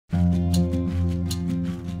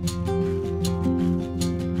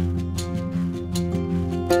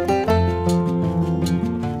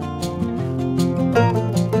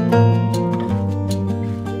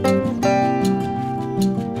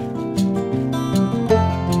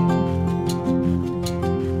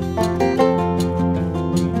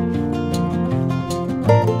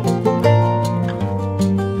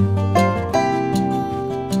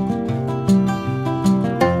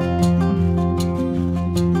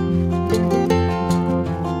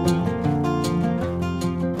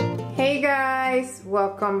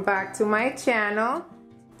welcome back to my channel.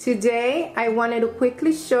 Today I wanted to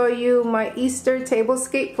quickly show you my Easter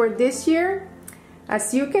tablescape for this year.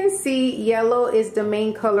 As you can see, yellow is the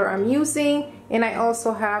main color I'm using, and I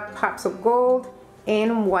also have pops of gold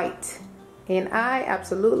and white, and I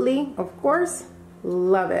absolutely, of course,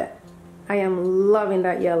 love it. I am loving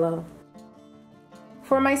that yellow.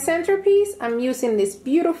 For my centerpiece, I'm using this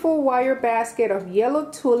beautiful wire basket of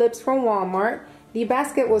yellow tulips from Walmart. The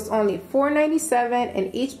basket was only $4.97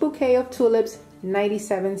 and each bouquet of tulips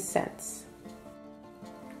 97 cents.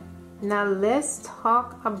 Now let's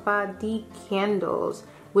talk about the candles,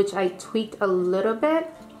 which I tweaked a little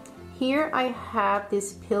bit. Here I have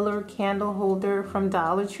this pillar candle holder from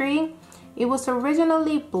Dollar Tree. It was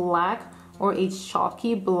originally black or a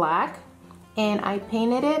chalky black, and I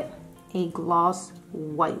painted it a gloss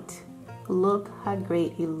white. Look how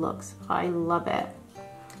great it looks. I love it.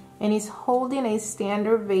 And it's holding a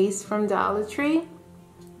standard vase from Dollar Tree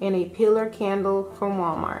and a pillar candle from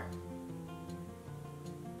Walmart.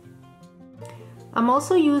 I'm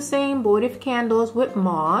also using votive candles with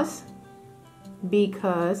moss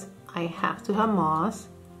because I have to have moss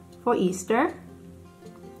for Easter.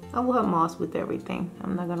 I will have moss with everything,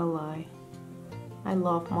 I'm not gonna lie. I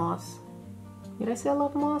love moss. Did I say I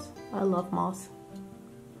love moss? I love moss.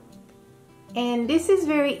 And this is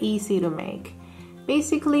very easy to make.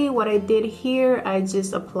 Basically what I did here, I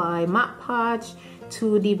just applied Mod Podge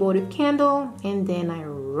to the votive candle and then I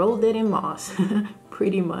rolled it in moss.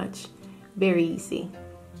 Pretty much. Very easy.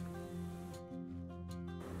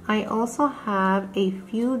 I also have a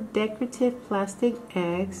few decorative plastic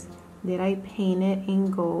eggs that I painted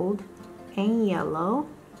in gold and yellow,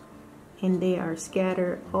 and they are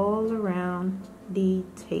scattered all around the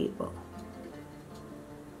table.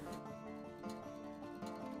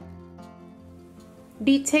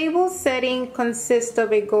 The table setting consists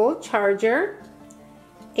of a gold charger,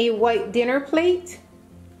 a white dinner plate,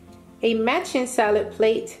 a matching salad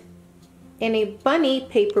plate, and a bunny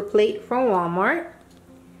paper plate from Walmart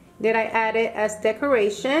that I added as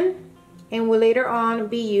decoration and will later on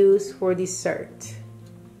be used for dessert.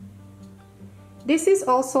 This is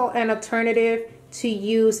also an alternative to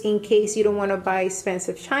use in case you don't want to buy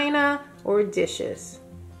expensive china or dishes.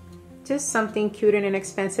 Just something cute and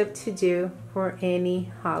inexpensive to do for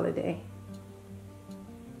any holiday.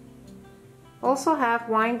 Also have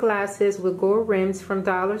wine glasses with gold rims from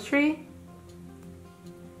Dollar Tree,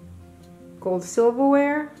 gold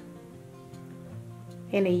silverware,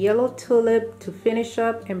 and a yellow tulip to finish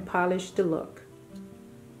up and polish the look.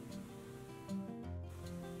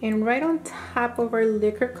 And right on top of our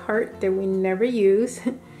liquor cart that we never use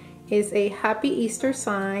is a Happy Easter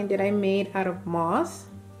sign that I made out of moss,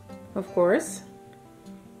 of course.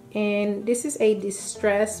 And this is a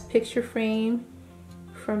distressed picture frame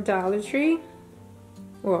from Dollar Tree.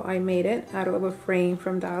 Well, I made it out of a frame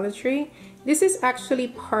from Dollar Tree. This is actually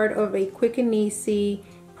part of a quick and easy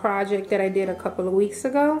project that I did a couple of weeks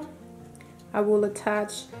ago. I will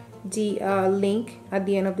attach the link at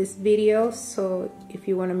the end of this video, so if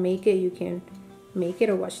you want to make it, you can make it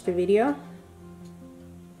or watch the video.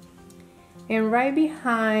 And right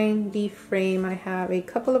behind the frame I have a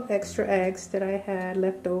couple of extra eggs that I had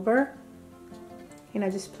left over, and I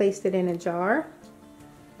just placed it in a jar.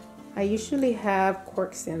 I usually have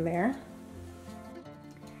corks in there.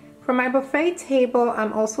 For my buffet table,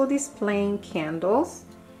 I'm also displaying candles.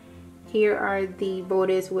 Here are the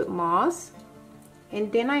votives with moss. And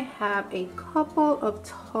then I have a couple of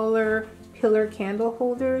taller pillar candle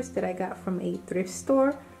holders that I got from a thrift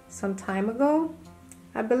store some time ago.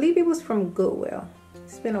 I believe it was from Goodwill.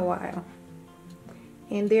 It's been a while.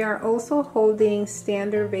 And they are also holding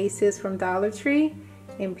standard vases from Dollar Tree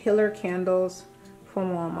and pillar candles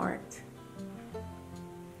from Walmart.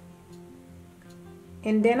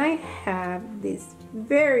 And then I have this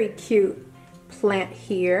very cute plant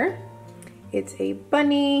here. It's a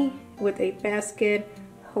bunny with a basket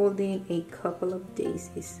holding a couple of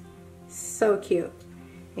daisies. So cute.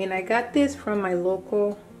 And I got this from my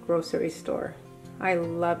local grocery store. I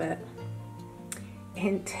love it.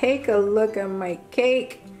 And take a look at my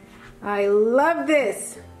cake. I love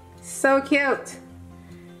this. So cute.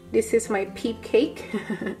 This is my peep cake.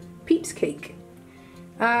 Peeps cake.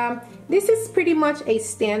 This is pretty much a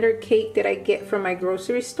standard cake that I get from my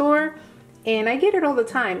grocery store, and I get it all the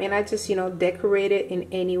time, and I just, you know, decorate it in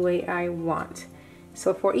any way I want.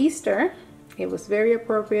 So for Easter, it was very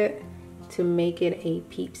appropriate to make it a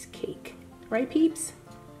Peeps cake. Right, Peeps?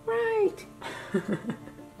 Right.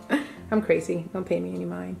 I'm crazy, don't pay me any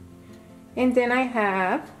mind. And then I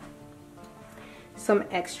have some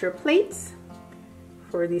extra plates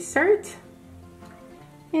for dessert.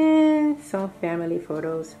 And some family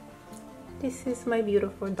photos. This is my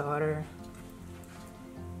beautiful daughter.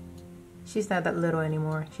 She's not that little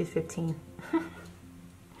anymore. She's 15.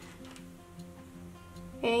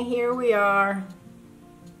 And here we are.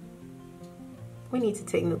 We need to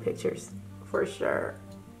take new pictures for sure.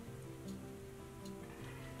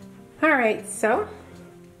 All right, so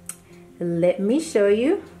let me show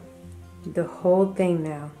you the whole thing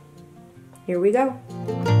now. Here we go.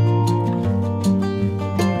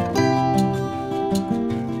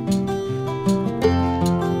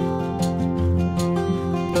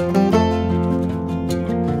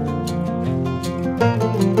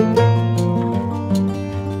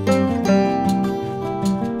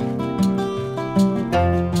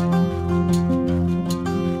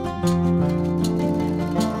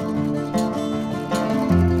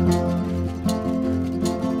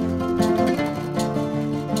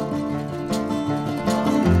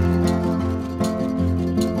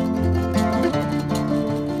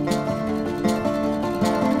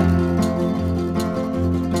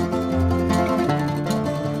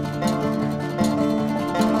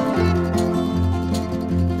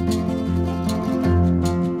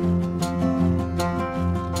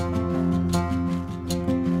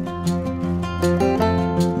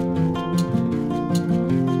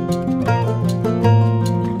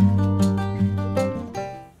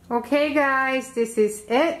 Okay guys, this is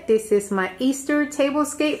it. This is my Easter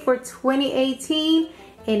tablescape for 2018,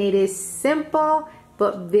 and it is simple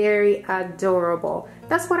but very adorable.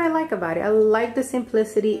 That's what I like about it. I like the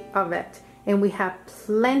simplicity of it, and we have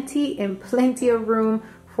plenty and plenty of room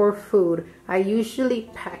for food. I usually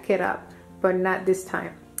pack it up, but not this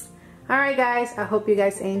time. All right guys, I hope you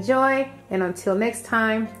guys enjoy, and until next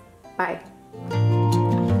time, bye.